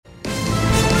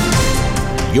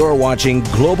You're watching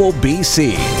Global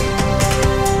BC.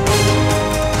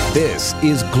 This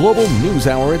is Global News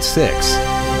Hour at 6.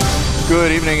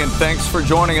 Good evening and thanks for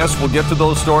joining us. We'll get to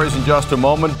those stories in just a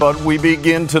moment, but we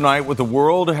begin tonight with the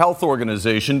World Health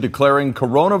Organization declaring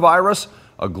coronavirus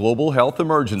a global health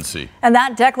emergency. And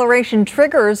that declaration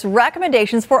triggers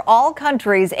recommendations for all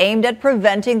countries aimed at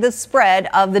preventing the spread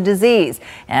of the disease.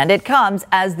 And it comes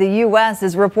as the U.S.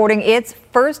 is reporting its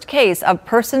first case of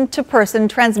person-to-person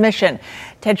transmission.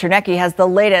 Ted Chernecki has the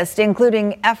latest,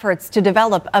 including efforts to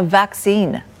develop a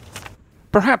vaccine.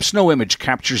 Perhaps no image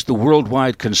captures the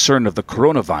worldwide concern of the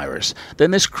coronavirus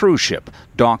than this cruise ship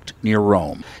docked near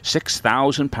Rome.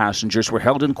 6,000 passengers were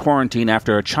held in quarantine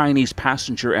after a Chinese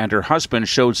passenger and her husband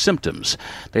showed symptoms.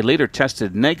 They later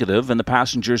tested negative and the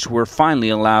passengers were finally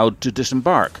allowed to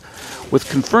disembark. With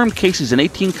confirmed cases in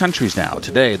 18 countries now,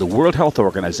 today the World Health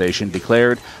Organization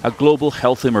declared a global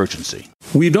health emergency.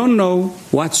 We don't know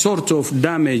what sort of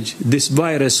damage this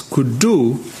virus could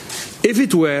do if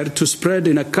it were to spread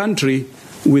in a country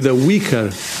with a weaker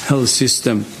health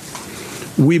system.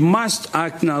 We must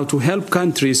act now to help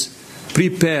countries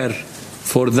prepare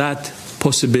for that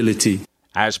possibility.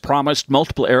 As promised,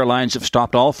 multiple airlines have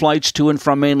stopped all flights to and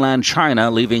from mainland China,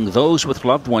 leaving those with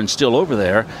loved ones still over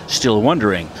there still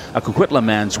wondering. A Coquitlam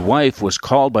man's wife was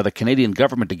called by the Canadian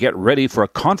government to get ready for a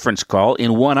conference call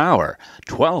in 1 hour.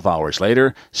 12 hours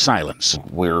later, silence.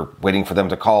 We're waiting for them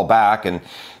to call back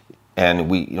and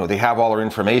we, they have all our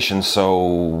information,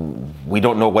 so we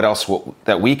don't know what else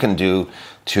that we can do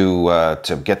to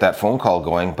get that phone call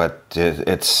going. But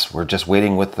we're just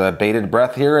waiting with bated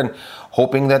breath here and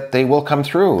hoping that they will come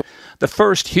through. The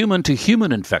first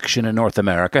human-to-human infection in North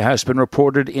America has been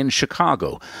reported in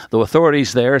Chicago, though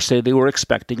authorities there say they were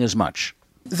expecting as much.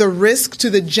 The risk to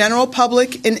the general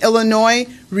public in Illinois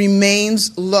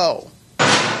remains low.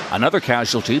 Another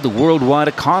casualty, the worldwide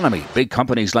economy. Big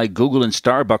companies like Google and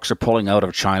Starbucks are pulling out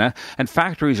of China, and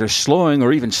factories are slowing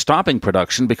or even stopping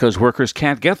production because workers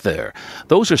can't get there.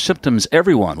 Those are symptoms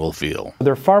everyone will feel.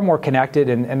 They're far more connected,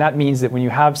 and that means that when you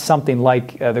have something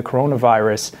like the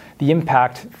coronavirus, the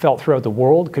impact felt throughout the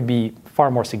world could be far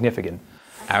more significant.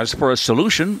 As for a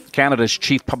solution, Canada's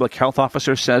Chief Public Health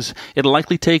Officer says it'll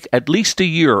likely take at least a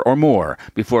year or more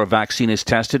before a vaccine is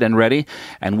tested and ready.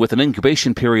 And with an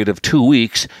incubation period of 2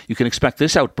 weeks, you can expect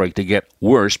this outbreak to get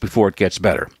worse before it gets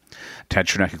better. Ted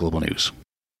Chernecki, Global News.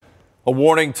 A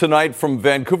warning tonight from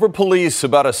Vancouver police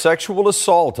about a sexual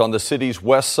assault on the city's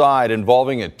west side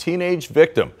involving a teenage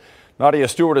victim. Nadia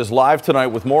Stewart is live tonight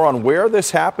with more on where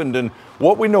this happened and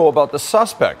what we know about the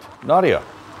suspect. Nadia.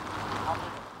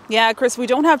 Yeah, Chris, we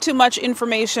don't have too much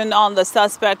information on the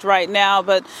suspect right now,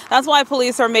 but that's why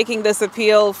police are making this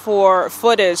appeal for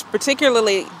footage,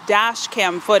 particularly dash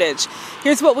cam footage.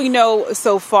 Here's what we know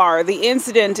so far. The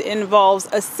incident involves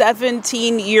a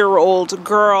 17-year-old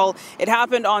girl. It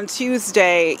happened on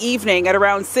Tuesday evening at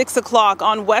around 6 o'clock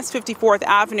on West 54th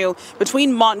Avenue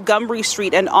between Montgomery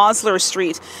Street and Osler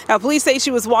Street. Now, police say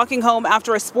she was walking home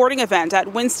after a sporting event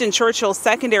at Winston Churchill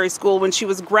Secondary School when she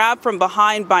was grabbed from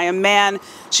behind by a man.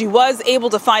 She was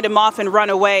able to find him off and run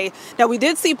away. Now, we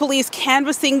did see police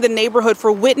canvassing the neighborhood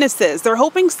for witnesses. They're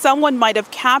hoping someone might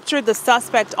have captured the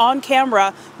suspect on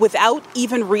camera without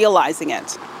even realizing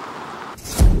it.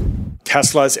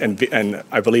 Teslas and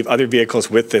I believe other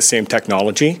vehicles with the same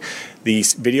technology, the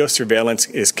video surveillance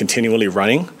is continually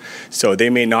running. So they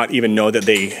may not even know that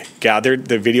they gathered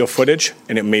the video footage,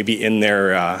 and it may be in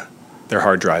their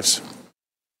hard drives.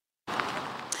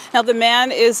 Now, the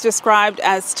man is described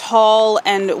as tall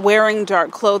and wearing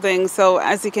dark clothing. So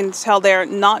as you can tell there,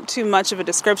 not too much of a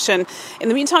description. In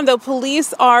the meantime, though,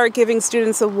 police are giving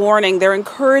students a warning. They're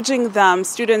encouraging them,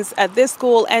 students at this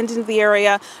school and in the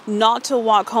area, not to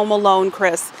walk home alone,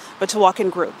 Chris, but to walk in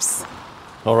groups.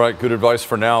 All right, good advice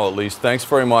for now, at least. Thanks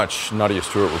very much. Nadia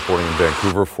Stewart reporting in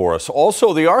Vancouver for us.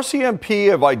 Also, the RCMP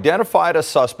have identified a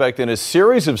suspect in a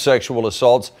series of sexual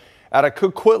assaults at a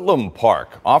Coquitlam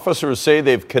park. Officers say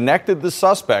they've connected the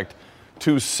suspect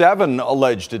to 7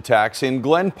 alleged attacks in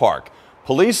Glen Park.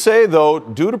 Police say, though,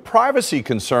 due to privacy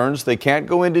concerns, they can't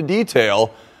go into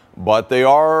detail, but there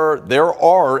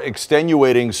are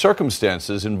extenuating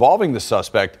circumstances involving the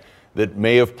suspect that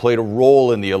may have played a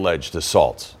role in the alleged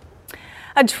assaults.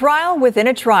 A trial within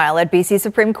a trial at BC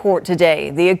Supreme Court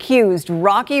today. The accused,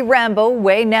 Rocky Rambo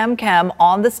Wei Nam Kam,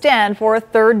 on the stand for a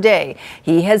third day.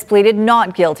 He has pleaded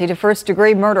not guilty to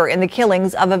first-degree murder in the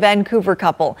killings of a Vancouver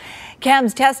couple.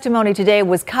 Kam's testimony today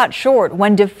was cut short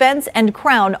when defense and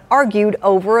Crown argued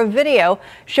over a video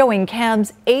showing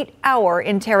Kam's 8-hour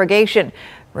interrogation.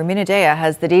 Rumina Daya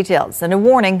has the details, and a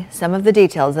warning, some of the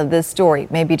details of this story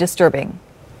may be disturbing.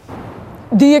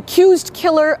 The accused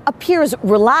killer appears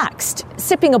relaxed,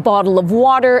 sipping a bottle of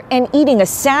water and eating a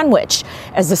sandwich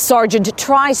as the sergeant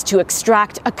tries to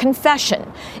extract a confession.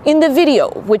 In the video,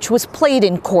 which was played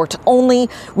in court only,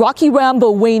 Rocky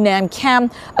Rambo Wei Nam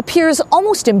Kam appears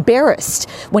almost embarrassed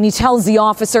when he tells the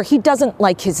officer he doesn't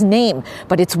like his name,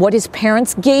 but it's what his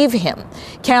parents gave him.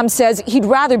 Kam says he'd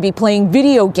rather be playing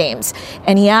video games,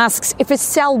 and he asks if his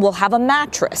cell will have a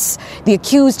mattress. The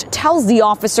accused tells the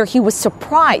officer he was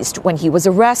surprised when he was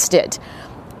arrested.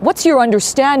 What's your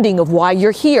understanding of why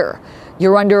you're here?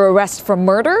 You're under arrest for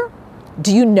murder?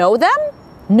 Do you know them?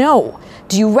 No.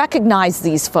 Do you recognize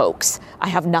these folks? I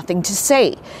have nothing to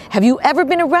say. Have you ever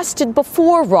been arrested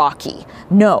before, Rocky?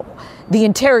 No. The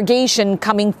interrogation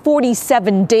coming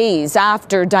 47 days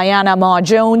after Diana Ma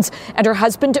Jones and her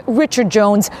husband Richard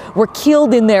Jones were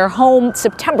killed in their home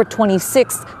September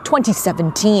 26,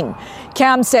 2017.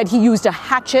 Kam said he used a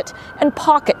hatchet and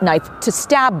pocket knife to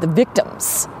stab the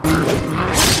victims.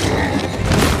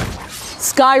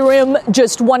 Skyrim,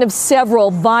 just one of several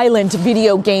violent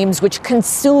video games which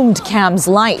consumed Kam's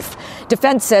life.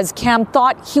 Defense says Kam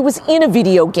thought he was in a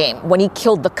video game when he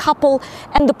killed the couple,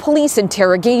 and the police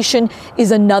interrogation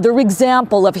is another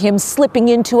example of him slipping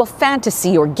into a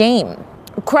fantasy or game.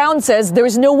 Crown says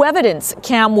there's no evidence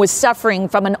Kam was suffering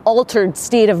from an altered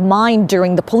state of mind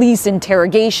during the police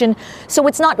interrogation, so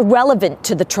it's not relevant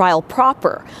to the trial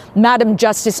proper. Madam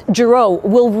Justice Giroux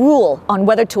will rule on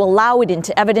whether to allow it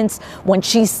into evidence when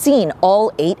she's seen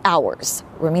all 8 hours.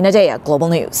 Rumina Dea, Global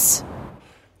News.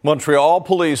 Montreal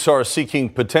police are seeking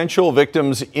potential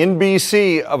victims in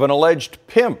BC of an alleged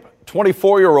pimp.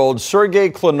 24-year-old Sergei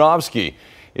Klonovsky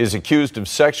is accused of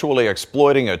sexually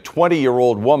exploiting a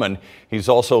 20-year-old woman. He's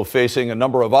also facing a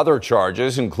number of other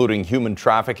charges, including human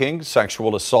trafficking,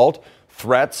 sexual assault,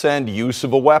 threats, and use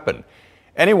of a weapon.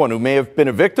 Anyone who may have been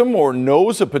a victim or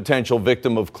knows a potential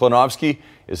victim of Klonovsky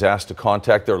is asked to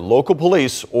contact their local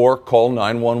police or call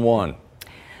 911.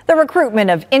 The recruitment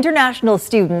of international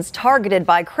students targeted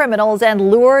by criminals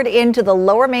and lured into the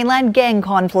Lower Mainland gang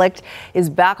conflict is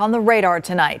back on the radar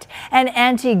tonight. An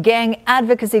anti-gang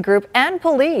advocacy group and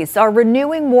police are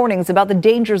renewing warnings about the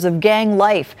dangers of gang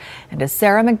life. And as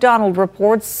Sarah McDonald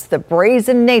reports, the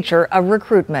brazen nature of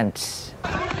recruitment.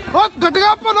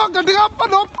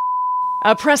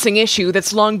 A pressing issue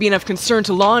that's long been of concern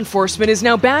to law enforcement is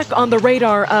now back on the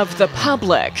radar of the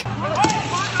public.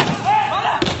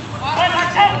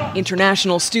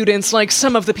 International students, like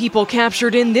some of the people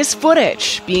captured in this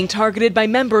footage, being targeted by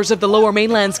members of the Lower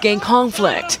Mainland's gang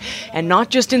conflict. And not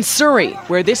just in Surrey,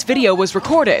 where this video was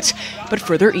recorded, but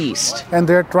further east. And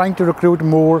they're trying to recruit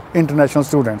more international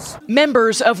students.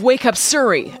 Members of Wake Up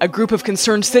Surrey, a group of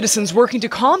concerned citizens working to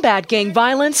combat gang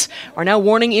violence, are now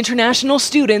warning international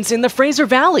students in the Fraser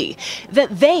Valley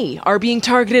that they are being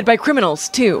targeted by criminals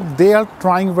too. They are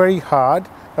trying very hard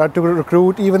to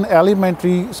recruit even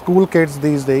elementary school kids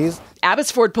these days.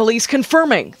 Abbotsford Police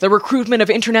confirming the recruitment of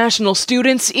international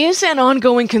students is an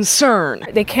ongoing concern.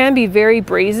 They can be very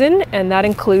brazen, and that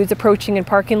includes approaching in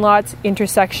parking lots,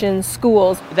 intersections,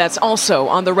 schools. That's also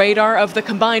on the radar of the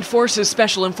Combined Forces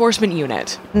Special Enforcement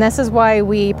Unit. And this is why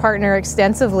we partner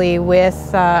extensively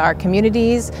with our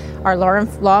communities, our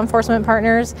law enforcement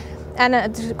partners.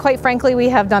 And quite frankly, we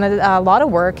have done a lot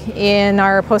of work in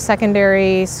our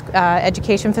post-secondary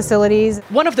education facilities.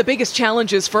 One of the biggest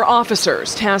challenges for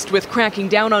officers tasked with cracking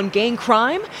down on gang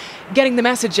crime, getting the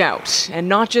message out, and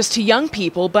not just to young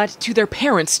people, but to their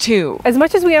parents too. As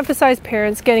much as we emphasize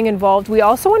parents getting involved, we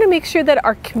also want to make sure that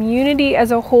our community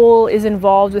as a whole is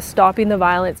involved with stopping the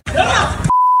violence.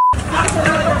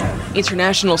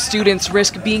 International students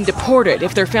risk being deported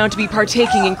if they're found to be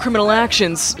partaking in criminal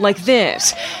actions like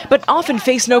this, but often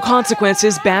face no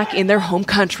consequences back in their home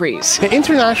countries. The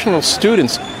international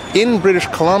students in British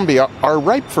Columbia are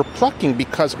ripe for plucking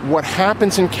because what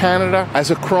happens in Canada as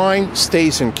a crime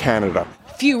stays in Canada.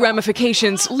 Few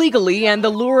ramifications legally, and the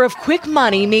lure of quick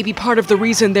money may be part of the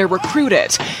reason they're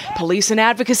recruited. Police and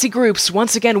advocacy groups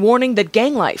once again warning that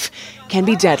gang life can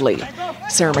be deadly.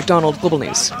 Sarah McDonald, Global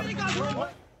News.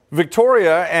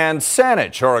 Victoria and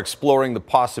Saanich are exploring the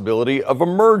possibility of a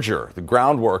merger. The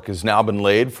groundwork has now been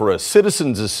laid for a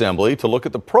citizens' assembly to look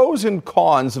at the pros and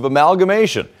cons of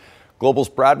amalgamation. Global's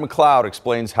Brad McLeod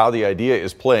explains how the idea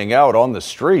is playing out on the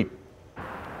street.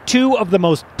 Two of the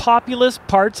most populous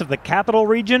parts of the capital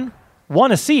region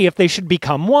want to see if they should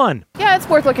become one. Yeah, it's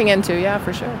worth looking into, yeah,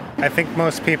 for sure. I think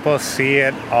most people see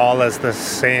it all as the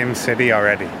same city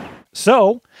already.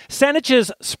 So,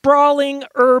 Saanich's sprawling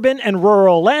urban and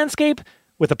rural landscape,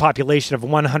 with a population of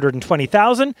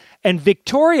 120,000, and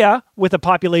Victoria, with a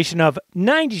population of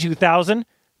 92,000,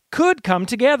 could come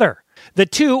together. The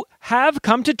two have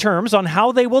come to terms on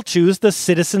how they will choose the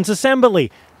Citizens'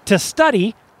 Assembly to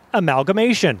study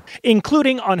amalgamation,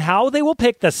 including on how they will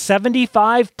pick the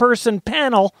 75-person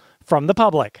panel from the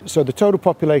public. So the total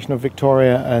population of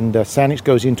Victoria and Saanich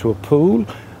goes into a pool,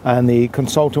 and the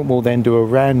consultant will then do a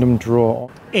random draw.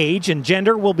 Age and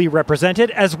gender will be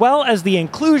represented, as well as the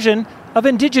inclusion of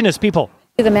Indigenous people.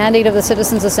 The mandate of the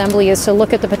Citizens' Assembly is to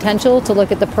look at the potential, to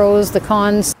look at the pros, the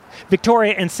cons.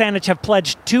 Victoria and Saanich have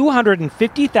pledged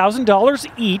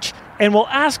 $250,000 each and will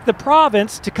ask the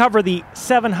province to cover the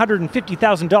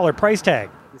 $750,000 price tag.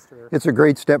 It's a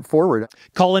great step forward.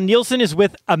 Colin Nielsen is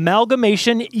with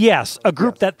Amalgamation Yes, a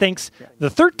group that thinks the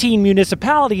 13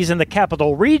 municipalities in the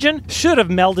capital region should have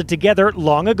melded together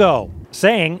long ago,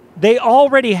 saying they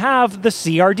already have the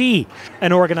CRD,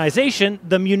 an organization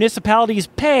the municipalities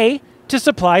pay to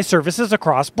supply services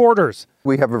across borders.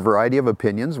 We have a variety of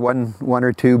opinions. One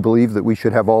or two believe that we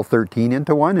should have all 13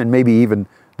 into one and maybe even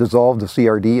dissolve the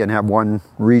CRD and have one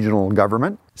regional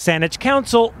government. Saanich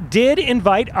Council did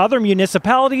invite other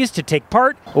municipalities to take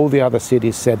part. All the other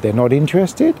cities said they're not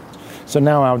interested. So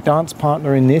now our dance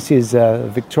partner in this is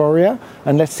Victoria,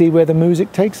 and let's see where the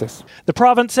music takes us. The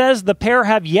province says the pair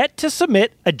have yet to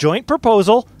submit a joint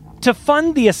proposal to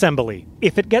fund the assembly.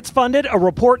 If it gets funded, a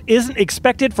report isn't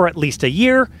expected for at least a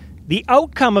year. The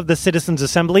outcome of the Citizens'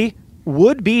 Assembly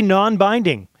would be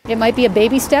non-binding. It might be a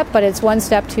baby step, but it's one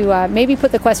step to maybe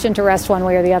put the question to rest one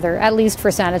way or the other, at least for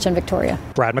Saanich and Victoria.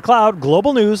 Brad McLeod,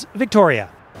 Global News, Victoria.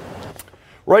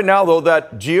 Right now, though,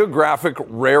 that geographic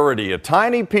rarity, a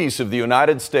tiny piece of the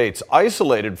United States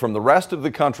isolated from the rest of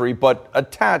the country, but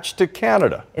attached to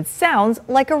Canada. It sounds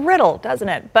like a riddle, doesn't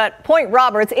it? But Point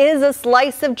Roberts is a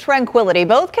slice of tranquility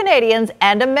both Canadians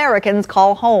and Americans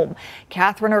call home.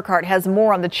 Catherine Urquhart has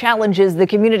more on the challenges the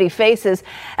community faces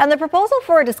and the proposal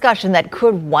for a discussion that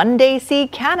could one day see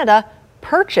Canada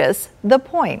purchase the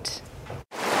point.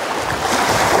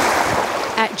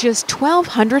 At just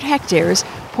 1,200 hectares,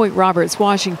 Point Roberts,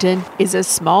 Washington, is a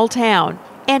small town,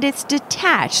 and it's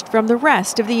detached from the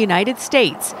rest of the United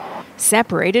States,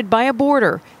 separated by a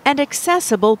border and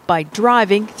accessible by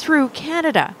driving through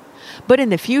Canada. But in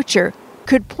the future,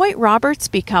 could Point Roberts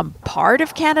become part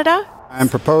of Canada? I'm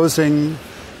proposing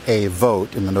a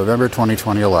vote in the November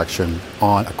 2020 election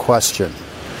on a question.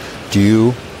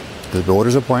 Do the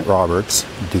voters of Point Roberts,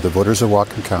 do the voters of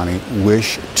Whatcom County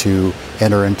wish to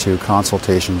enter into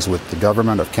consultations with the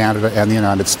government of Canada and the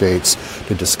United States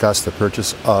to discuss the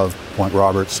purchase of Point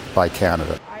Roberts by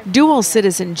Canada? Dual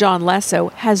citizen John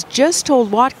Lesso has just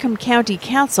told Whatcom County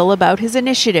Council about his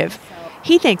initiative.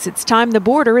 He thinks it's time the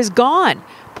border is gone,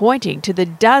 pointing to the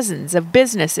dozens of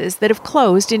businesses that have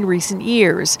closed in recent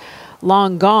years.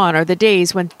 Long gone are the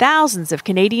days when thousands of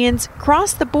Canadians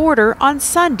crossed the border on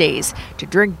Sundays to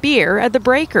drink beer at the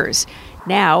breakers.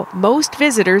 Now, most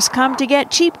visitors come to get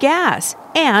cheap gas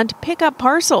and pick up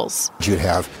parcels. You'd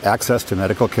have access to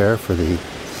medical care for the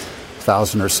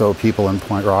 1,000 or so people in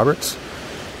Point Roberts.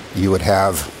 You would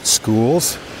have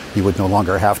schools. You would no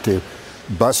longer have to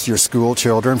bus your school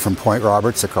children from Point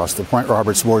Roberts across the Point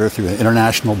Roberts border through the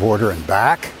international border and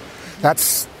back.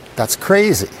 That's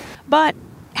crazy. But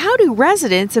how do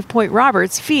residents of Point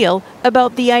Roberts feel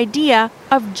about the idea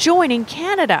of joining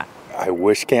Canada? I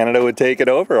wish Canada would take it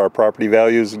over. Our property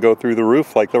values go through the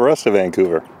roof like the rest of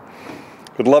Vancouver.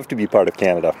 Would love to be part of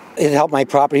Canada. It helped my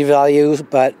property values,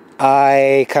 but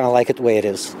I kind of like it the way it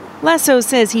is. Lesso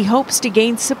says he hopes to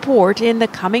gain support in the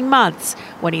coming months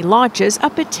when he launches a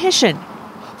petition.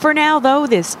 For now, though,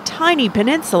 this tiny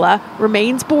peninsula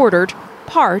remains bordered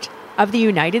part of the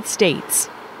United States.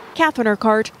 Catherine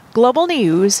Urquhart, Global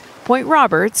News, Point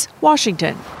Roberts,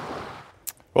 Washington.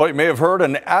 Well, you may have heard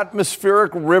an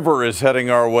atmospheric river is heading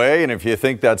our way, and if you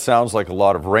think that sounds like a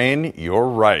lot of rain, you're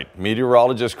right.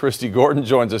 Meteorologist Christy Gordon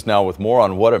joins us now with more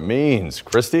on what it means.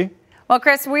 Christy? Well,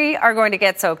 Chris, we are going to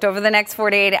get soaked over the next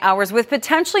 48 hours with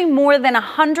potentially more than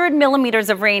 100 millimeters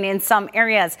of rain in some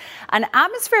areas. An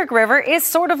atmospheric river is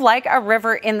sort of like a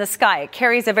river in the sky. It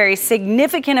carries a very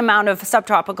significant amount of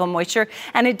subtropical moisture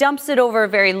and it dumps it over a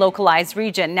very localized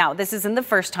region. Now, this isn't the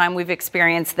first time we've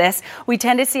experienced this. We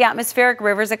tend to see atmospheric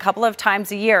rivers a couple of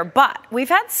times a year, but we've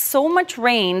had so much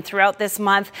rain throughout this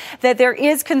month that there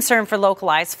is concern for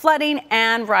localized flooding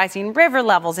and rising river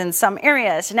levels in some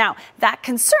areas. Now, that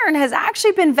concern has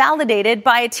actually been validated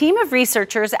by a team of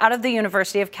researchers out of the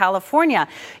University of California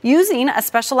using a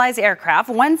specialized aircraft,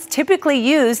 ones typically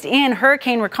used in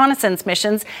hurricane reconnaissance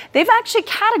missions. They've actually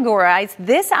categorized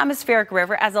this atmospheric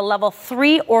river as a level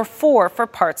 3 or 4 for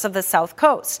parts of the south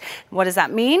coast. What does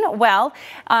that mean? Well,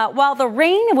 while the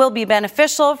rain will be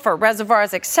beneficial for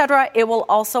reservoirs, etc., it will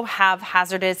also have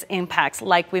hazardous impacts,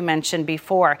 like we mentioned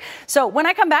before. So when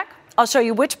I come back, I'll show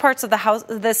you which parts of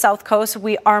the south coast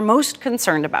we are most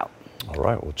concerned about. All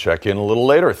right, we'll check in a little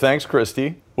later. Thanks,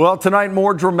 Christy. Well, tonight,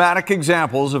 more dramatic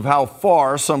examples of how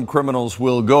far some criminals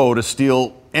will go to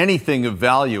steal anything of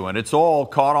value, and it's all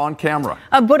caught on camera.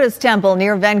 A Buddhist temple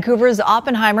near Vancouver's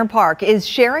Oppenheimer Park is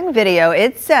sharing video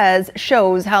it says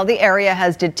shows how the area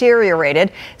has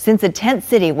deteriorated since a tent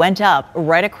city went up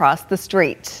right across the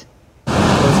street.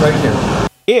 It's right here.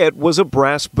 It was a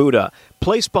brass Buddha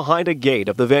placed behind a gate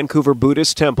of the Vancouver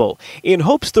Buddhist temple in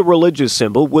hopes the religious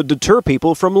symbol would deter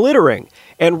people from littering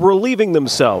and relieving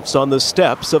themselves on the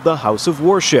steps of the house of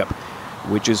worship,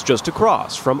 which is just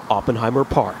across from Oppenheimer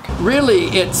Park. Really,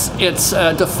 it's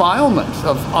a defilement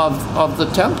of the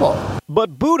temple.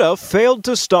 But Buddha failed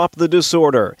to stop the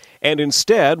disorder and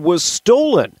instead was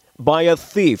stolen by a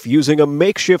thief using a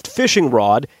makeshift fishing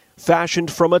rod fashioned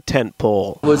from a tent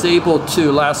pole. Was able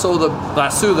to lasso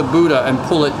the Buddha and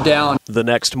pull it down. The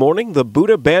next morning, the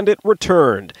Buddha bandit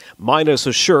returned, minus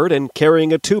a shirt and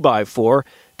carrying a 2x4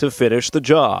 to finish the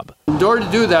job. In order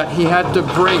to do that, he had to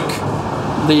break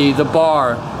the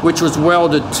bar, which was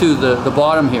welded to the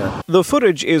bottom here. The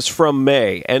footage is from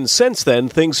May, and since then,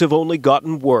 things have only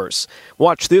gotten worse.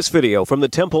 Watch this video from the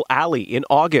Temple Alley in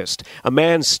August. A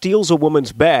man steals a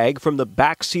woman's bag from the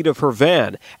back seat of her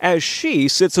van as she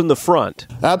sits in the front.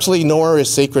 Absolutely nowhere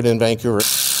is sacred in Vancouver.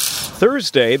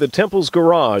 Thursday, the temple's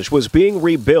garage was being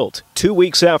rebuilt 2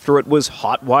 weeks after it was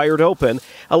hot-wired open,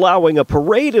 allowing a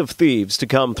parade of thieves to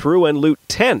come through and loot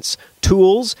tents,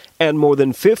 tools, and more than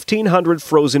 1,500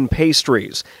 frozen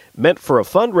pastries. Meant for a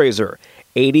fundraiser,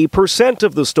 80%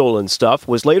 of the stolen stuff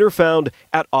was later found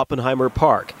at Oppenheimer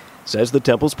Park, says the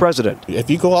temple's president. If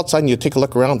you go outside and you take a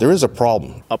look around, there is a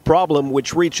problem. A problem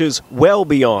which reaches well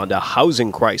beyond a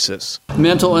housing crisis.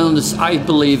 Mental illness, I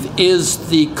believe, is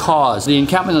the cause. The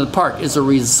encampment in the park is a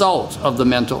result of the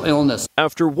mental illness.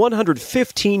 After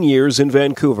 115 years in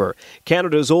Vancouver,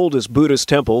 Canada's oldest Buddhist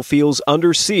temple feels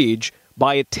under siege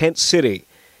by a tent city.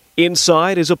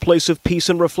 Inside is a place of peace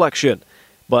and reflection,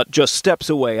 but just steps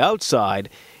away outside,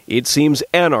 it seems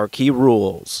anarchy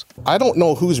rules. I don't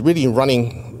know who's really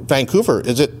running Vancouver.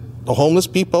 Is it the homeless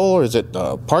people, or is it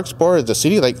Parks Board, the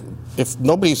city? Like, if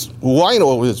nobody's who I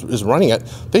know is running it,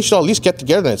 they should at least get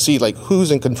together and see like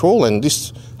who's in control and at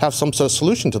least have some sort of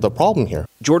solution to the problem here.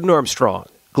 Jordan Armstrong,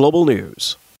 Global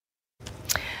News.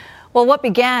 Well, what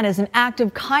began as an act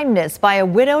of kindness by a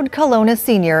widowed Kelowna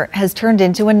senior has turned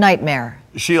into a nightmare.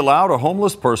 She allowed a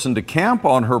homeless person to camp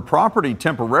on her property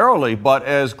temporarily, but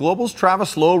as Global's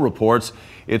Travis Lowe reports,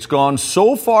 it's gone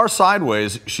so far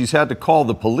sideways, she's had to call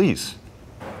the police.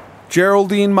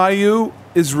 Geraldine Mailloux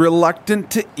is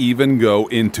reluctant to even go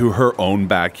into her own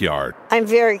backyard. I'm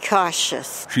very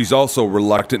cautious. She's also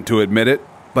reluctant to admit it,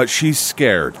 but she's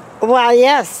scared. Well,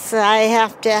 yes, I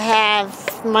have to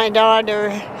have my daughter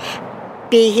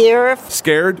be here.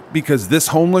 Scared because this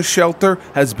homeless shelter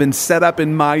has been set up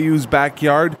in Mailloux's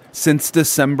backyard since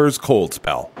December's cold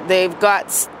spell. They've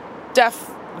got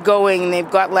stuff going. They've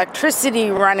got electricity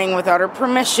running without her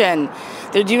permission.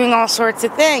 They're doing all sorts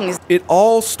of things. It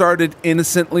all started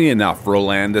innocently enough,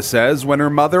 Rolanda says, when her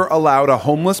mother allowed a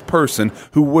homeless person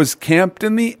who was camped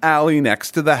in the alley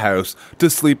next to the house to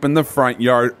sleep in the front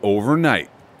yard overnight.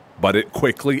 But it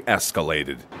quickly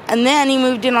escalated. And then he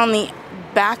moved in on the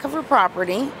back of her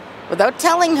property without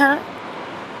telling her,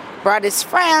 brought his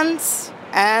friends,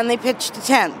 and they pitched a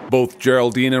tent. Both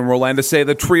Geraldine and Rolanda say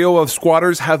the trio of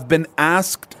squatters have been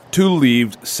asked to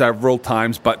leave several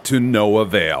times, but to no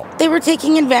avail. They were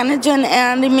taking advantage, and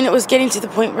I mean, it was getting to the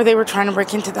point where they were trying to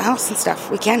break into the house and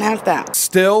stuff. We can't have that.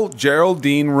 Still,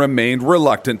 Geraldine remained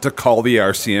reluctant to call the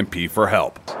RCMP for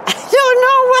help. I don't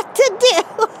know what to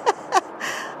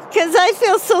do, because I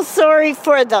feel so sorry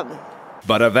for them.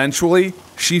 But eventually,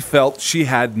 she felt she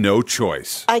had no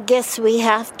choice. I guess we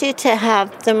have to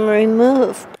have them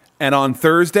removed. And on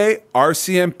Thursday,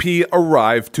 RCMP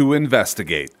arrived to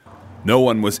investigate. No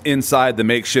one was inside the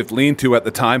makeshift lean-to at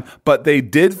the time, but they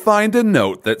did find a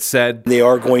note that said, they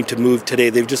are going to move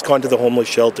today. They've just gone to the homeless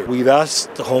shelter. We've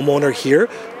asked the homeowner here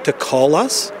to call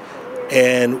us,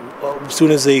 and as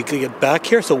soon as they get back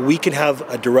here, so we can have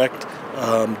a direct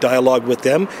dialogue with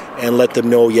them and let them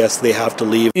know, yes, they have to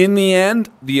leave. In the end,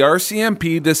 the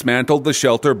RCMP dismantled the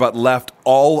shelter but left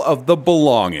all of the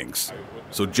belongings.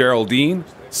 So Geraldine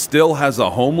still has a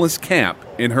homeless camp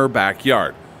in her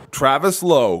backyard. Travis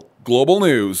Lowe, Global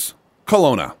News,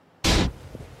 Kelowna.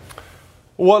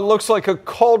 What looks like a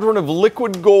cauldron of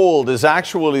liquid gold is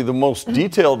actually the most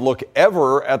detailed look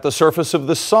ever at the surface of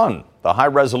the sun. The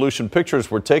high-resolution pictures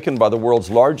were taken by the world's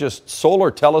largest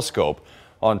solar telescope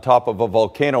on top of a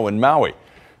volcano in Maui.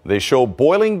 They show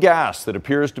boiling gas that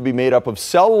appears to be made up of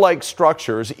cell-like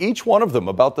structures, each one of them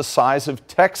about the size of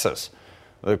Texas.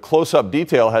 The close-up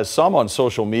detail has some on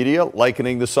social media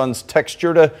likening the sun's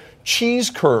texture to cheese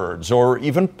curds or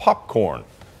even popcorn.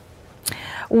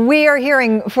 We are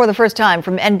hearing for the first time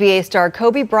from NBA star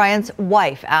Kobe Bryant's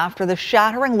wife after the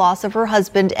shattering loss of her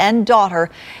husband and daughter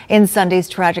in Sunday's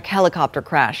tragic helicopter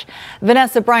crash.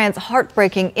 Vanessa Bryant's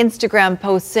heartbreaking Instagram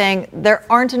post saying, "There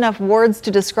aren't enough words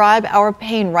to describe our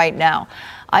pain right now.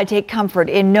 I take comfort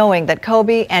in knowing that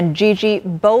Kobe and Gigi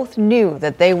both knew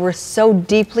that they were so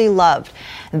deeply loved.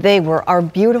 They were our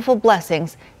beautiful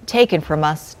blessings taken from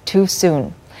us too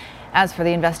soon." As for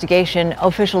the investigation,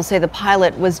 officials say the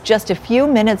pilot was just a few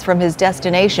minutes from his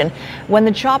destination when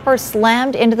the chopper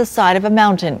slammed into the side of a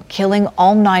mountain, killing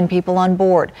all 9 people on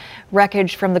board.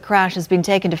 Wreckage from the crash has been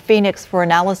taken to Phoenix for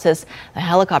analysis. The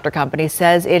helicopter company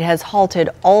says it has halted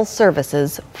all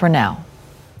services for now.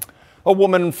 A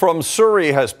woman from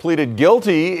Surrey has pleaded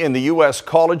guilty in the U.S.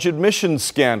 college admissions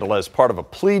scandal as part of a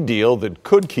plea deal that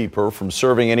could keep her from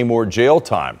serving any more jail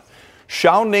time.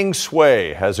 Xiao Ning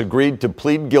Sui has agreed to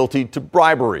plead guilty to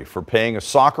bribery for paying a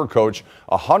soccer coach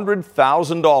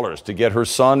 $100,000 to get her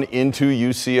son into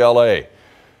UCLA.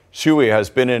 Sui has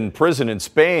been in prison in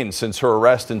Spain since her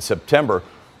arrest in September.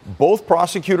 Both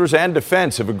prosecutors and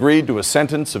defense have agreed to a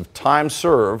sentence of time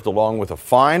served along with a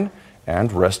fine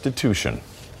and restitution.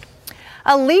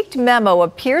 A leaked memo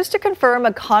appears to confirm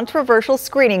a controversial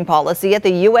screening policy at the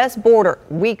U.S. border,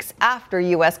 weeks after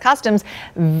U.S. Customs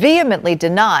vehemently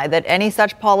denied that any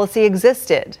such policy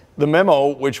existed. The memo,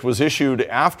 which was issued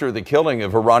after the killing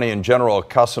of Iranian General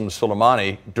Qasem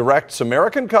Soleimani, directs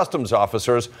American customs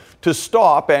officers to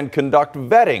stop and conduct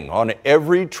vetting on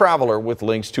every traveler with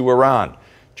links to Iran.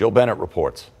 Jill Bennett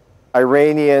reports.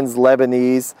 Iranians,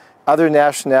 Lebanese, other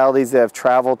nationalities that have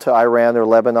traveled to Iran or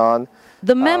Lebanon.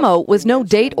 The memo, with no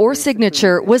date or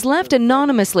signature, was left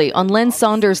anonymously on Len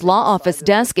Saunders' law office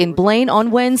desk in Blaine on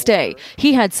Wednesday.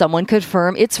 He had someone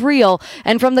confirm it's real,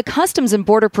 and from the Customs and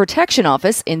Border Protection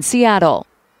Office in Seattle.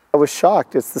 I was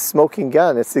shocked. It's the smoking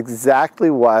gun. It's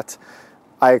exactly what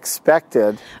I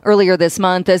expected. Earlier this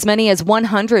month, as many as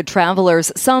 100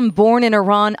 travelers, some born in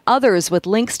Iran, others with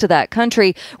links to that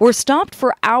country, were stopped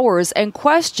for hours and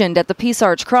questioned at the Peace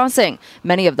Arch crossing.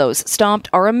 Many of those stopped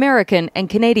are American and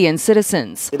Canadian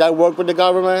citizens. Did I work with the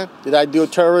government? Did I do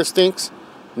terrorist things?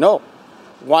 No.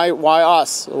 Why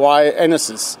us? Why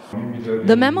innocents?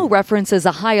 The memo references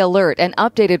a high alert and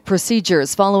updated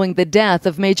procedures following the death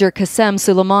of Major Qasem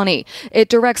Soleimani. It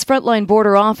directs frontline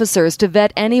border officers to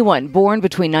vet anyone born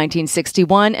between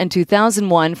 1961 and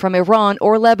 2001 from Iran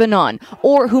or Lebanon,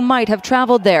 or who might have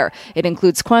traveled there. It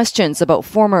includes questions about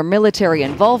former military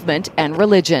involvement and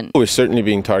religion. We're certainly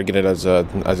being targeted as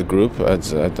a group,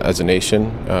 as a nation,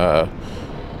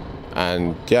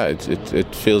 and yeah,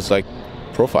 it feels like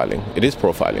profiling. It is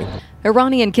profiling.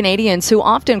 Iranian Canadians who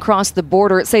often cross the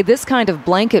border say this kind of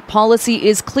blanket policy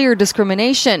is clear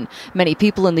discrimination. Many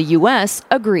people in the U.S.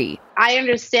 agree. I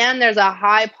understand there's a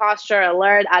high posture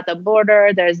alert at the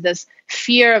border. There's this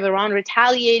fear of Iran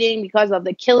retaliating because of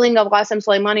the killing of Qasem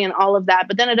Soleimani and all of that.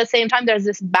 But then at the same time, there's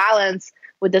this balance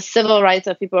with the civil rights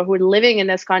of people who are living in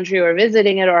this country or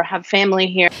visiting it or have family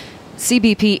here.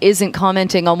 CBP isn't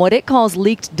commenting on what it calls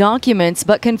leaked documents,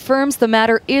 but confirms the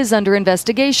matter is under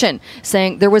investigation,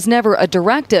 saying there was never a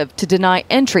directive to deny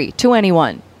entry to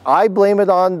anyone. I blame it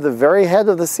on the very head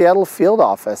of the Seattle field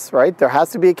office, right? There has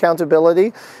to be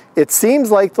accountability. It seems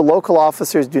like the local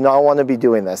officers do not want to be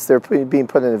doing this. They're being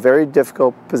put in a very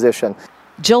difficult position.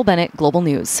 Jill Bennett, Global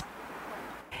News.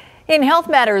 In Health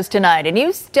Matters tonight, a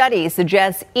new study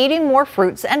suggests eating more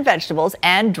fruits and vegetables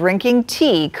and drinking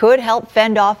tea could help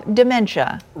fend off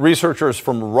dementia. Researchers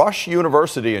from Rush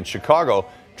University in Chicago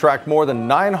tracked more than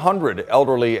 900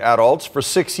 elderly adults for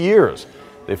 6 years.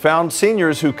 They found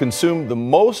seniors who consumed the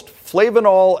most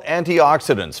flavanol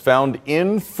antioxidants found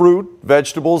in fruit,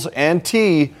 vegetables, and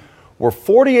tea were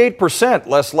 48%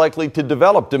 less likely to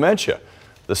develop dementia.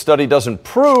 The study doesn't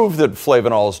prove that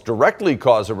flavanols directly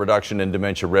cause a reduction in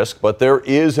dementia risk, but there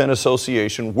is an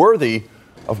association worthy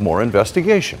of more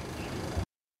investigation.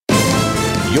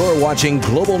 You're watching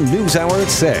Global News Hour at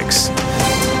 6.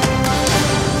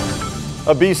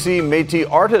 A BC Métis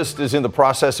artist is in the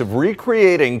process of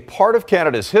recreating part of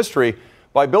Canada's history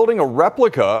by building a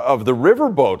replica of the river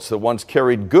boats that once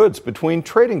carried goods between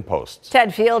trading posts.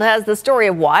 Ted Field has the story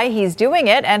of why he's doing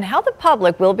it and how the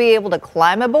public will be able to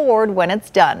climb aboard when it's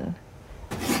done.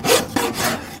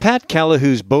 Pat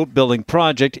Callahoo's boat building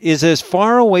project is as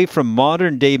far away from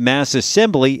modern-day mass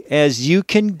assembly as you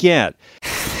can get.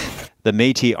 The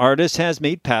Métis artist has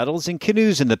made paddles and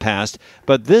canoes in the past,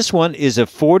 but this one is a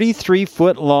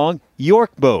 43-foot-long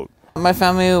York boat. My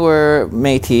family were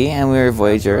Métis and we were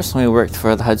voyageurs. We worked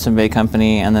for the Hudson Bay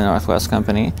Company and the Northwest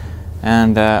Company.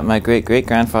 And my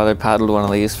great-great-grandfather paddled one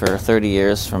of these for 30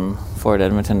 years from Fort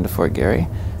Edmonton to Fort Garry.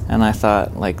 And I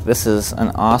thought, this is an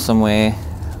awesome way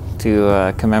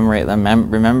to commemorate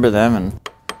them, remember them. And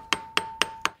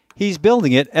he's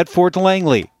building it at Fort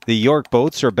Langley. The York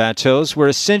boats, or bateaux, were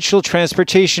essential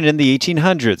transportation in the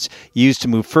 1800s, used to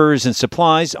move furs and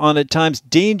supplies on at times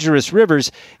dangerous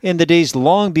rivers in the days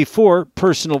long before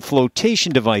personal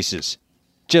flotation devices.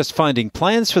 Just finding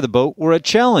plans for the boat were a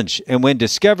challenge, and when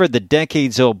discovered, the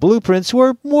decades-old blueprints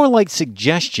were more like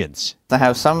suggestions. I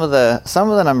have some of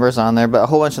the numbers on there, but a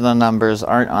whole bunch of the numbers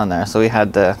aren't on there. So we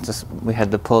had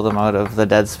to pull them out of the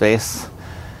dead space.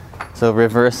 So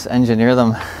reverse engineer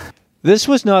them. This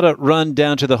was not a run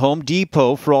down to the Home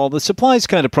Depot for all the supplies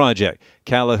kind of project.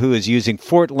 Callahoo is using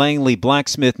Fort Langley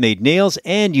blacksmith-made nails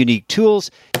and unique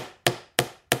tools.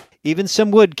 Even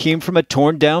some wood came from a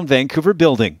torn-down Vancouver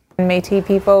building. Métis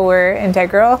people were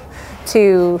integral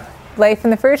to life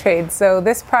in the fur trade, so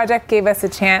this project gave us a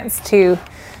chance to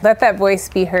let that voice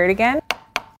be heard again.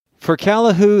 For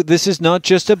Callahoo, this is not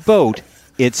just a boat,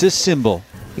 it's a symbol.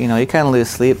 You kind of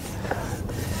lose sleep,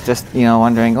 just,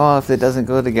 wondering, if it doesn't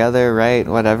go together, right,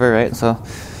 whatever, right? So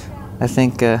I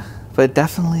think, but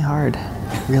definitely hard,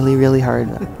 really, really hard,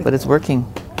 but it's working.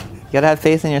 You gotta have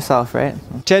faith in yourself, right?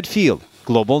 Ted Field,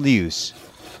 Global News.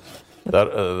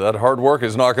 That hard work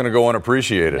is not going to go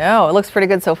unappreciated. No, it looks pretty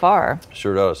good so far.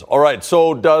 Sure does. All right,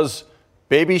 so does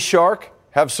Baby Shark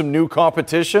have some new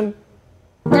competition?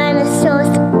 Dinosaurs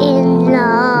in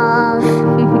love.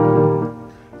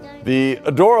 The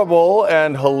adorable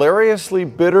and hilariously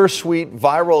bittersweet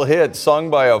viral hit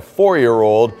sung by a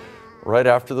 4-year-old right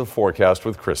after the forecast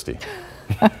with Christy.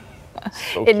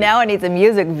 It now needs a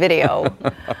music video.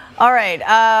 All right,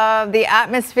 the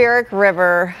atmospheric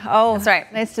river. Oh, that's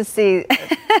right. Nice to see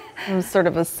sort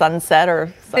of a sunset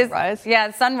or sunrise.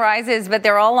 Sunrises, but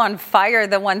they're all on fire,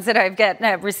 the ones that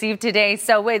I've received today.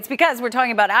 So it's because we're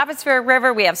talking about atmospheric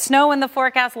river. We have snow in the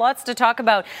forecast, lots to talk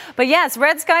about. But yes,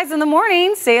 red skies in the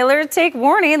morning. Sailors take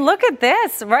warning. Look at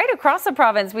this. Right across the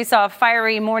province, we saw a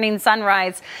fiery morning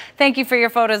sunrise. Thank you for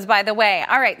your photos, by the way.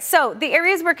 All right, so the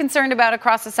areas we're concerned about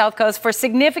across the South Coast for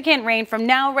significant rain from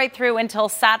now right through until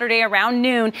Saturday around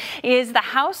noon is the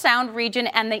Howe Sound region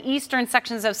and the eastern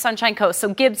sections of Sunshine Coast,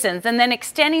 so Gibsons, and then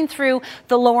extending through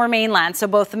the lower mainland, so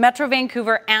both the Metro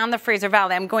Vancouver and the Fraser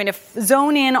Valley. I'm going to focus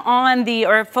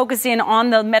in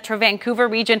on the Metro Vancouver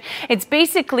region. It's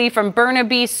basically from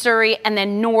Burnaby, Surrey, and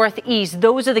then northeast.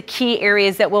 Those are the key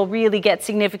areas that will really get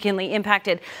significantly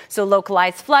impacted. So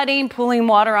localized flooding, pooling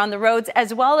water on the roads,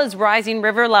 as well as rising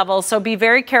river levels. So be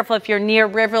very careful if you're near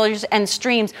rivers and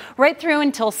streams right through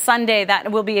until Sunday.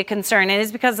 That will be a concern. It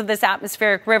is because of this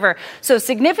atmospheric river. So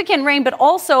significant rain, but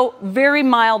also very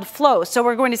mild flow. So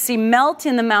we're going to see melt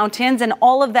in the mountains, and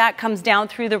all of that comes down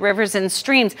through the rivers and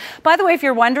streams. By the way, if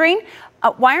you're wondering,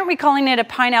 why aren't we calling it a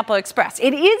Pineapple Express?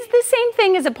 It is the same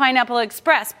thing as a Pineapple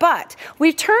Express, but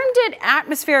we've termed it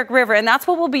Atmospheric River, and that's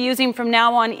what we'll be using from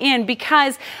now on in,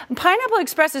 because Pineapple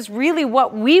Express is really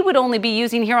what we would only be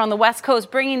using here on the West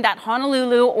Coast, bringing that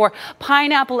Honolulu or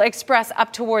Pineapple Express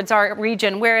up towards our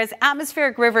region, whereas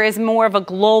Atmospheric River is more of a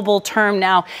global term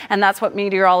now, and that's what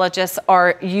meteorologists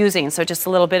are using. So just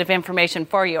a little bit of information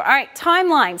for you. All right,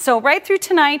 timeline. So right through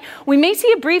tonight, we may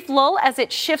see a brief lull as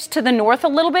it shifts to the north a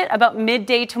little bit, about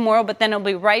midday tomorrow, but then it'll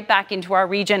be right back into our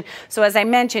region. So as I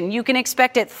mentioned, you can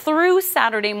expect it through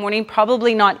Saturday morning,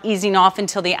 probably not easing off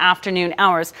until the afternoon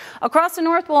hours. Across the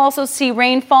north, we'll also see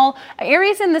rainfall.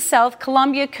 Areas in the south,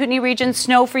 Columbia, Kootenay region,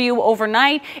 snow for you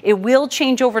overnight. It will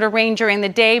change over to rain during the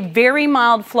day. Very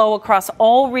mild flow across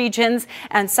all regions,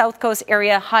 and South Coast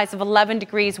area highs of 11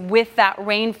 degrees with that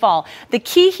rainfall. The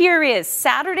key here is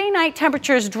Saturday night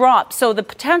temperatures drop, so the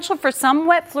potential for some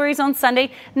wet flurries on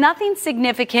Sunday, nothing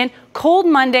significant. Cold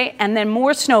Monday, and then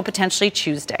more snow potentially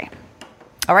Tuesday.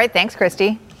 All right, thanks,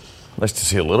 Christy. Nice to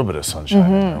see a little bit of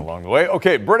sunshine along the way.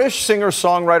 Okay, British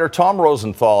singer-songwriter Tom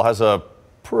Rosenthal has a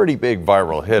pretty big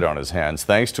viral hit on his hands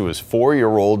thanks to his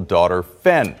 4-year-old daughter,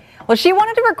 Fen. Well, she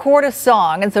wanted to record a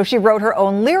song, and so she wrote her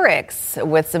own lyrics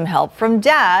with some help from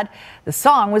Dad. The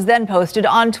song was then posted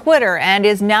on Twitter and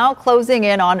is now closing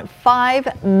in on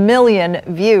 5 million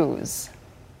views.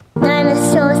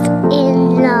 Dinosaurs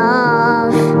in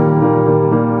love.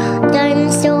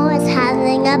 Dinosaurs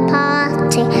having a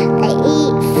party. They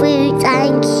eat fruits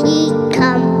and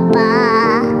cucumber.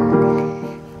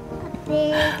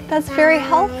 That's very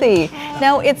healthy.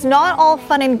 Now, it's not all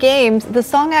fun and games. The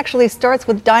song actually starts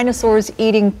with dinosaurs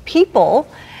eating people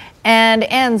and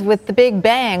ends with the Big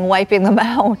Bang wiping them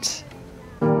out.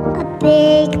 A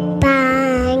big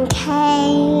bang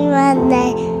came and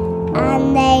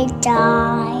they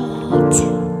died.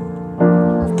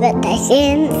 But they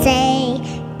didn't say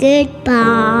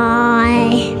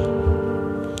goodbye.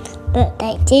 But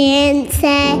they didn't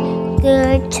say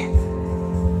goodbye.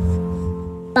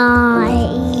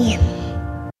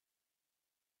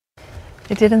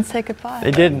 They didn't say goodbye.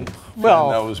 They didn't. Well,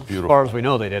 that was beautiful. As far as we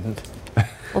know, they didn't.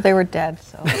 Well, they were dead,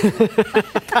 so.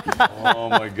 Oh,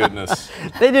 my goodness.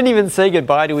 They didn't even say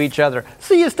goodbye to each other.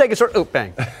 See you, Stegosaurus. Oh,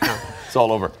 bang. No. It's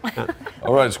all over.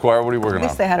 All right, Squire, what are you working At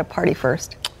least on? they had a party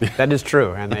first. That is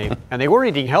true, and they were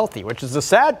eating healthy, which is the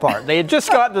sad part. They had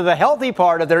just gotten to the healthy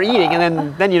part of their eating,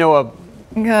 and then you know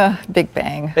a Big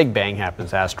Bang. Big bang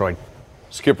happens. Asteroid.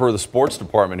 Skipper of the sports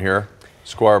department here,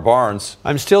 Squire Barnes.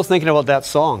 I'm still thinking about that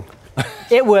song.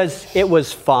 It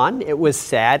was fun, it was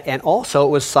sad, and also it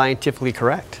was scientifically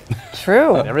correct.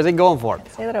 True. Everything going for it.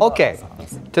 Say that about Okay,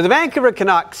 to the Vancouver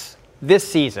Canucks this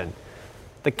season,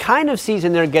 the kind of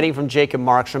season they're getting from Jacob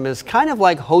Markstrom is kind of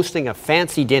like hosting a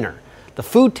fancy dinner. The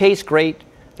food tastes great,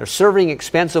 they're serving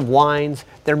expensive wines,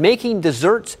 they're making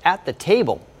desserts at the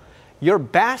table. You're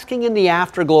basking in the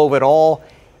afterglow of it all,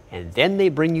 and then they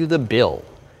bring you the bill.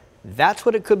 That's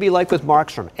what it could be like with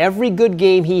Markstrom. Every good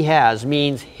game he has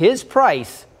means his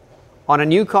price on a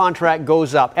new contract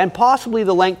goes up, and possibly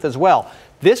the length as well.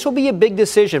 This will be a big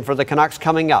decision for the Canucks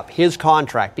coming up, his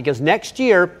contract, because next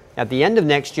year, at the end of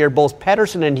next year, both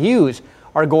Pettersson and Hughes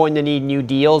are going to need new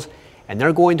deals, and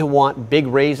they're going to want big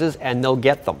raises, and they'll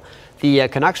get them. The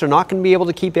Canucks are not going to be able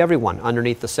to keep everyone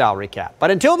underneath the salary cap.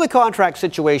 But until the contract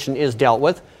situation is dealt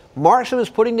with, Markstrom is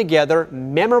putting together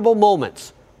memorable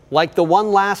moments, like the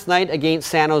one last night against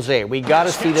San Jose. We got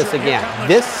to see this again.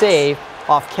 This save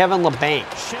off Kevin Labanc.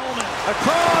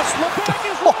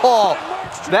 Oh,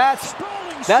 that's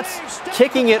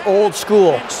kicking it old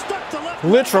school.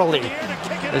 Literally.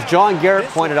 As John Garrett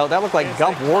pointed out, that looked like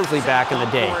Gump Worsley back in the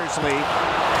day.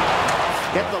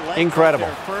 Incredible.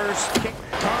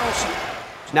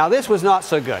 Now, this was not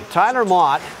so good. Tyler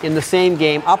Mott, in the same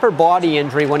game, upper body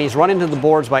injury when he's run into the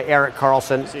boards by Erik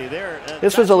Karlsson.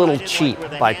 This was a little cheap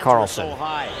by Karlsson.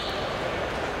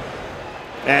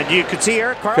 And you could see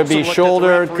Erik Karlsson. Could be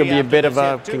shoulder, could be a bit of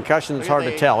a concussion. It's hard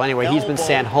to tell. Anyway, he's been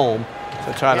sent home.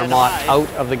 So Tyler Mott out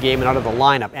of the game and out of the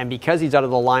lineup. And because he's out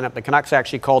of the lineup, the Canucks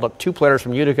actually called up two players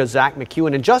from Utica, Zach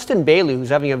McEwen and Justin Bailey, who's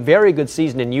having a very good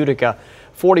season in Utica.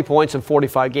 40 points in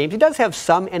 45 games. He does have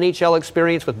some NHL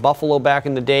experience with Buffalo back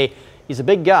in the day. He's a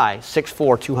big guy,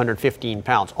 6'4", 215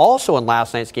 pounds. Also in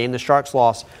last night's game, the Sharks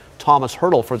lost Thomas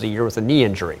Hertl for the year with a knee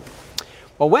injury.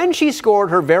 Well, when she scored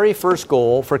her very first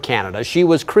goal for Canada, she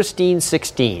was Christine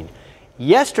 16.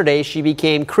 Yesterday, she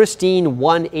became Christine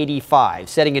 185,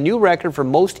 setting a new record for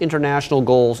most international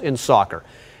goals in soccer.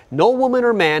 No woman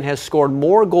or man has scored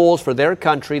more goals for their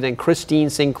country than Christine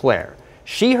Sinclair.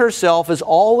 She herself is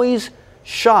always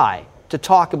shy to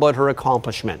talk about her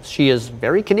accomplishments. She is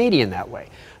very Canadian that way.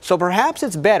 So perhaps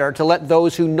it's better to let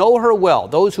those who know her well,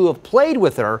 those who have played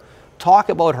with her, talk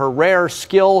about her rare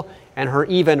skill and her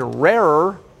even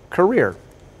rarer career.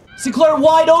 Sinclair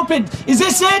wide open. Is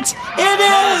this it? It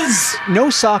is!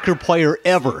 No soccer player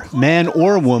ever, man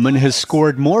or woman, has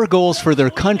scored more goals for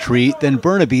their country than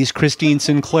Burnaby's Christine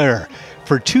Sinclair.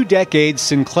 For 2 decades,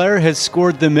 Sinclair has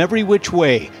scored them every which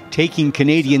way, taking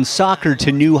Canadian soccer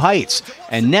to new heights.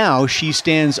 And now she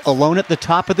stands alone at the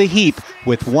top of the heap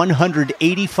with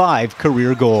 185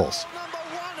 career goals.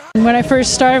 When I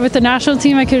first started with the national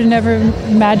team, I could have never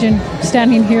imagined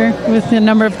standing here with the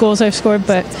number of goals I've scored,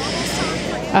 but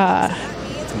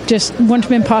just wouldn't have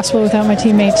been possible without my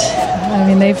teammates. I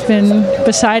mean, they've been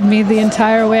beside me the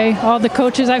entire way. All the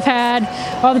coaches I've had,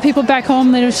 all the people back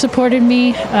home that have supported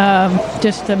me,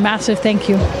 just a massive thank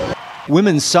you.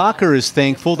 Women's soccer is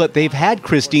thankful that they've had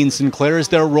Christine Sinclair as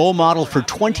their role model for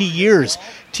 20 years.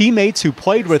 Teammates who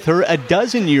played with her a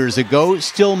dozen years ago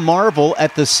still marvel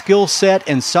at the skill set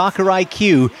and soccer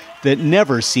IQ that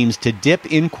never seems to dip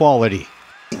in quality.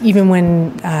 Even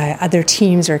when other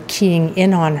teams are keying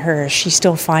in on her, she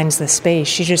still finds the space.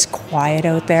 She's just quiet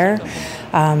out there.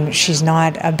 She's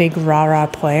not a big rah-rah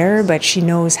player, but she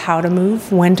knows how to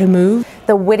move, when to move.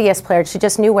 The wittiest player. She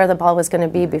just knew where the ball was going to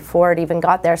be before it even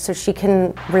got there, so she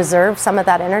can reserve some of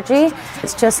that energy.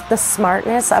 It's just the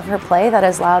smartness of her play that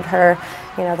has allowed her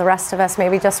the rest of us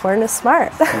maybe just weren't as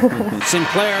smart.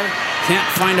 Sinclair can't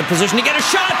find a position to get a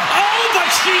shot. Oh, but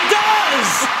she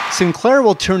does! Sinclair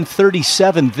will turn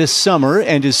 37 this summer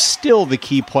and is still the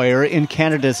key player in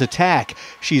Canada's attack.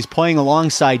 She's playing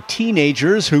alongside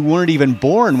teenagers who weren't even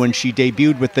born when she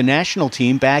debuted with the national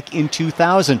team back in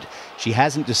 2000. She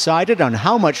hasn't decided on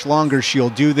how much longer she'll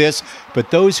do this,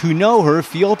 but those who know her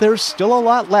feel there's still a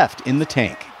lot left in the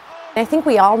tank. I think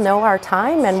we all know our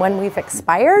time and when we've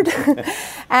expired,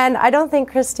 and I don't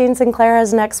think Christine Sinclair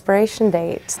has an expiration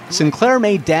date. Sinclair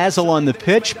may dazzle on the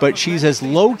pitch, but she's as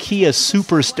low-key a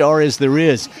superstar as there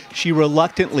is. She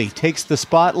reluctantly takes the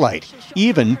spotlight,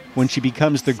 even when she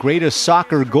becomes the greatest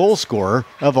soccer goal scorer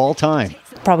of all time.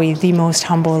 Probably the most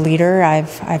humble leader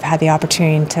I've had the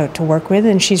opportunity to work with,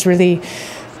 and she's really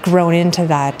grown into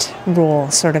that role.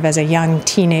 Sort of as a young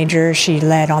teenager, she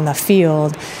led on the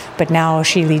field, but now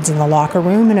she leads in the locker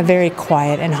room in a very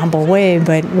quiet and humble way,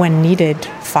 but when needed,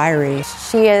 fiery.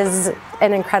 She is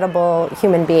an incredible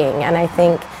human being, and I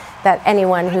think that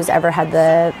anyone who's ever had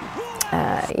the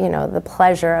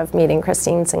pleasure of meeting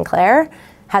Christine Sinclair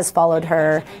has followed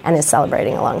her and is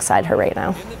celebrating alongside her right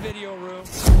now.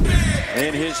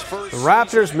 The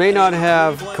Raptors may not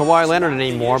have Kawhi Leonard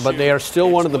anymore, but they are still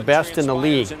one of the best in the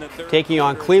league. Taking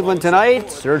on Cleveland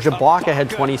tonight, Serge Ibaka had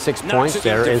 26 points.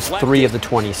 There is 3 of the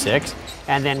 26.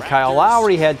 And then Kyle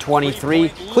Lowry had 23.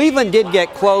 Cleveland did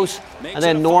get close, and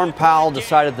then Norm Powell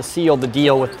decided to seal the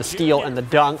deal with the steal and the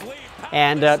dunk.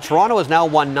 And Toronto has now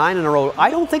won 9 in a row. I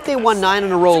don't think they won 9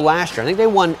 in a row last year. I think they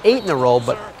won 8 in a row,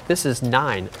 but this is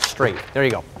 9 straight. There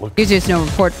you go. Here's your snow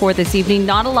report for this evening.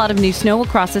 Not a lot of new snow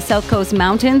across the South Coast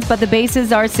mountains, but the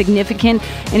bases are significant.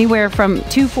 Anywhere from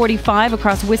 245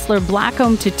 across Whistler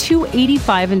Blackcomb to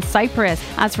 285 in Cypress.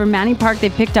 As for Manning Park, they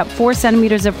picked up 4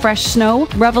 centimeters of fresh snow.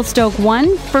 Revelstoke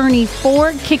 1, Fernie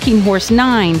 4, Kicking Horse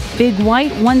 9. Big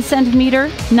White 1 centimeter.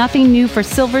 Nothing new for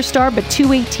Silver Star, but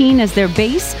 218 as their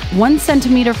base. 1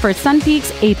 centimeter for Sun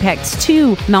Peaks, Apex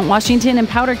 2. Mount Washington and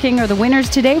Powder King are the winners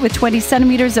today with 20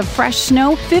 centimeters of fresh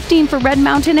snow. 15 for Red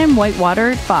Mountain and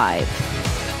Whitewater at 5.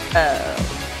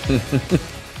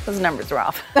 Those numbers are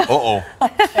off. We'll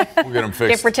get them fixed.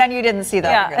 Okay, pretend you didn't see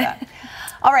that. Yeah.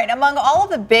 All right, among all of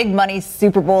the big money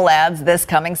Super Bowl ads this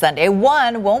coming Sunday,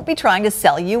 one won't be trying to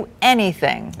sell you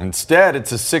anything. Instead,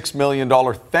 it's a $6 million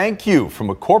thank you from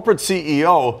a corporate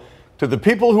CEO to the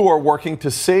people who are working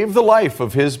to save the life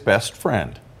of his best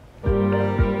friend.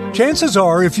 Chances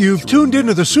are, if you've tuned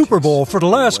into the Super Bowl for the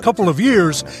last couple of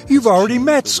years, you've already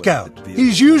met Scout.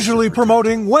 He's usually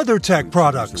promoting WeatherTech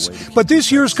products, but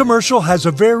this year's commercial has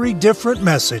a very different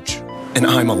message. And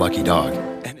I'm a lucky dog.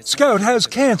 Scout has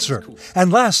cancer, and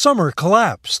last summer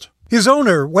collapsed. His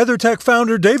owner, WeatherTech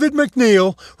founder David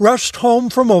McNeil, rushed home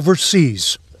from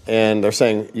overseas. And they're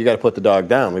saying, you got to put the dog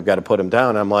down. We've got to put him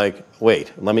down. I'm like,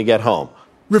 wait, let me get home.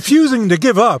 Refusing to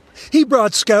give up, he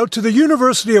brought Scout to the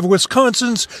University of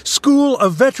Wisconsin's School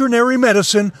of Veterinary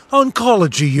Medicine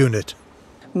Oncology Unit.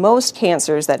 Most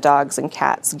cancers that dogs and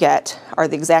cats get are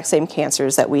the exact same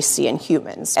cancers that we see in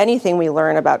humans. Anything we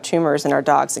learn about tumors in our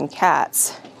dogs and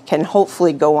cats can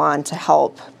hopefully go on to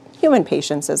help human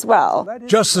patients as well.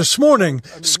 Just this morning,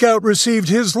 Scout received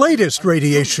his latest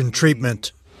radiation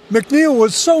treatment. McNeil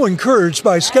was so encouraged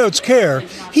by Scout's care,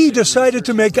 he decided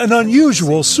to make an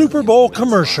unusual Super Bowl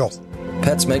commercial.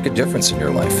 Pets make a difference in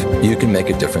your life. You can make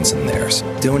a difference in theirs.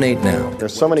 Donate now.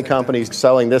 There's so many companies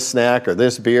selling this snack or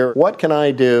this beer. What can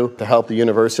I do to help the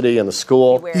university and the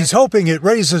school? He's hoping it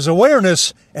raises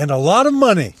awareness and a lot of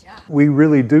money. We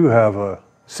really do have a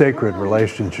sacred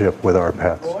relationship with our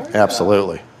pets.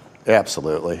 Absolutely.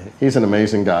 Absolutely. He's an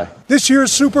amazing guy. This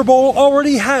year's Super Bowl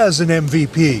already has an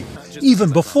MVP,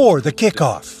 even before the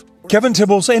kickoff. Kevin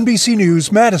Tibbles, NBC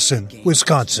News, Madison,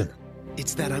 Wisconsin.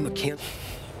 It's that I'm a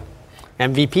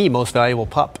MVP, most valuable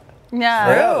pup.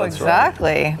 Yeah,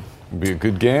 exactly. Right. Be a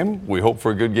good game. We hope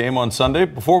for a good game on Sunday.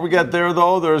 Before we get there,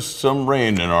 though, there's some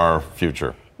rain in our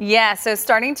future. Yeah, so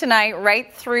starting tonight,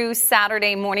 right through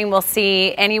Saturday morning, we'll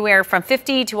see anywhere from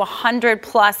 50 to 100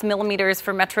 plus millimeters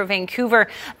for Metro Vancouver.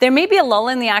 There may be a lull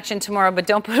in the action tomorrow, but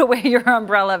don't put away your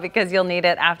umbrella because you'll need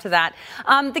it after that.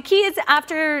 The key is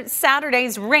after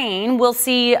Saturday's rain, we'll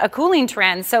see a cooling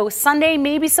trend. So Sunday,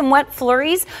 maybe some wet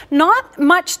flurries. Not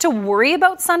much to worry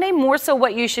about Sunday. More so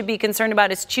what you should be concerned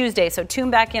about is Tuesday. So tune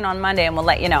back in on Monday and we'll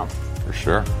let you know. For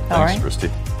sure. All Thanks, right.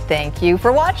 Christy. Thank you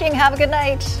for watching. Have a good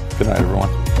night. Good night,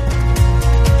 everyone.